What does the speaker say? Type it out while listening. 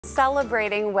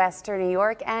Celebrating Western New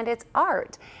York and its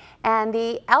art. And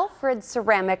the Alfred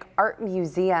Ceramic Art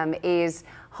Museum is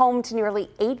home to nearly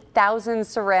 8,000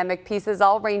 ceramic pieces,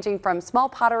 all ranging from small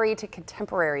pottery to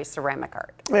contemporary ceramic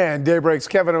art. And Daybreak's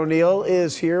Kevin O'Neill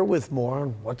is here with more.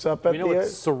 What's up at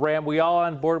We all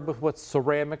on board with what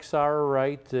ceramics are,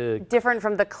 right? Different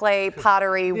from the clay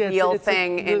pottery wheel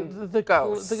thing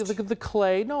the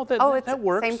clay. No, that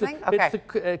works. Same thing? Okay.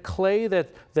 It's the clay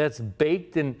that's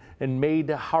baked and made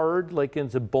hard, like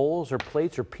into bowls or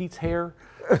plates or Pete's hair,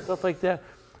 stuff like that.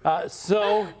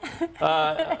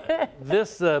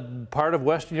 This part of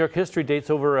Western New York history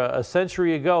dates over a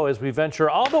century ago as we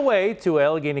venture all the way to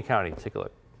Allegheny County. Take a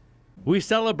look. We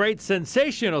celebrate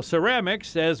sensational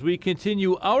ceramics as we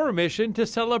continue our mission to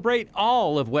celebrate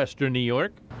all of Western New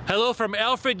York. Hello from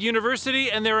Alfred University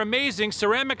and their amazing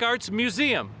Ceramic Arts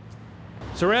Museum.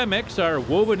 Ceramics are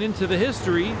woven into the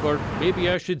history, or maybe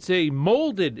I should say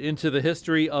molded into the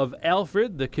history of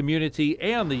Alfred, the community,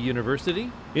 and the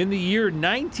university. In the year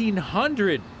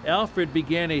 1900, Alfred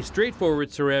began a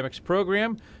straightforward ceramics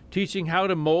program, teaching how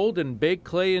to mold and bake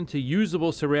clay into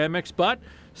usable ceramics, but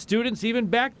students even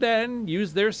back then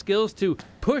used their skills to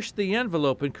push the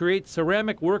envelope and create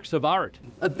ceramic works of art.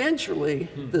 Eventually,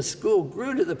 the school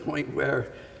grew to the point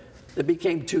where it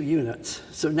became two units.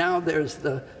 So now there's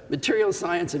the material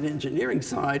science and engineering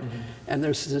side, and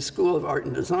there's the School of Art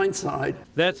and Design side.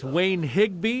 That's Wayne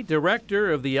Higbee,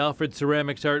 director of the Alfred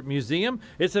Ceramics Art Museum.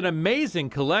 It's an amazing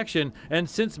collection, and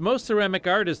since most ceramic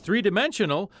art is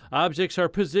three-dimensional, objects are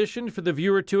positioned for the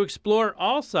viewer to explore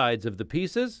all sides of the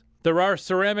pieces. There are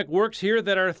ceramic works here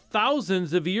that are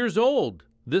thousands of years old.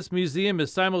 This museum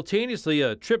is simultaneously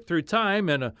a trip through time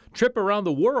and a trip around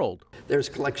the world. There's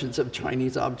collections of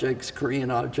Chinese objects,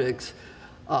 Korean objects,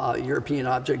 European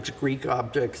objects, Greek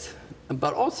objects,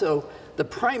 but also the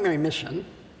primary mission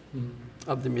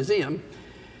of the museum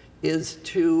is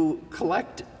to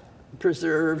collect,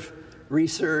 preserve,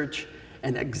 research,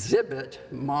 and exhibit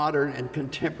modern and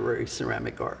contemporary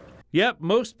ceramic art. Yep,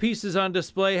 most pieces on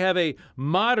display have a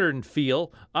modern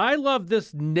feel. I love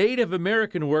this Native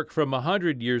American work from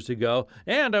 100 years ago,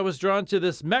 and I was drawn to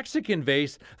this Mexican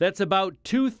vase that's about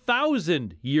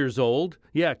 2,000 years old.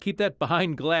 Yeah, keep that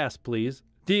behind glass, please.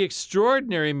 The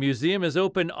Extraordinary Museum is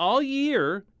open all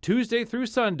year, Tuesday through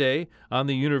Sunday, on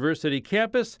the university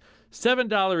campus.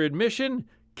 $7 admission.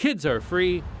 Kids are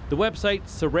free. The website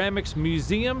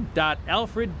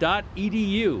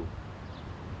ceramicsmuseum.alfred.edu.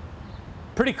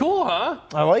 Pretty cool, huh?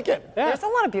 I like it. Yeah. There's a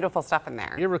lot of beautiful stuff in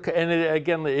there. And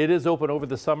again, it is open over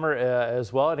the summer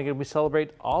as well. And again, we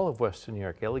celebrate all of Western New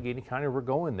York. Allegheny County, we're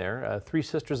going there. Three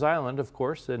Sisters Island, of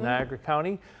course, in Niagara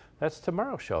County. That's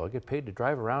tomorrow's show. I get paid to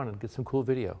drive around and get some cool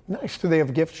video. Nice. Do they have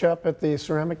a gift shop at the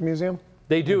Ceramic Museum?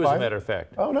 They do, as a matter of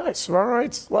fact. Oh, nice. All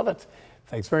right. Love it.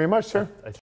 Thanks very much, sir.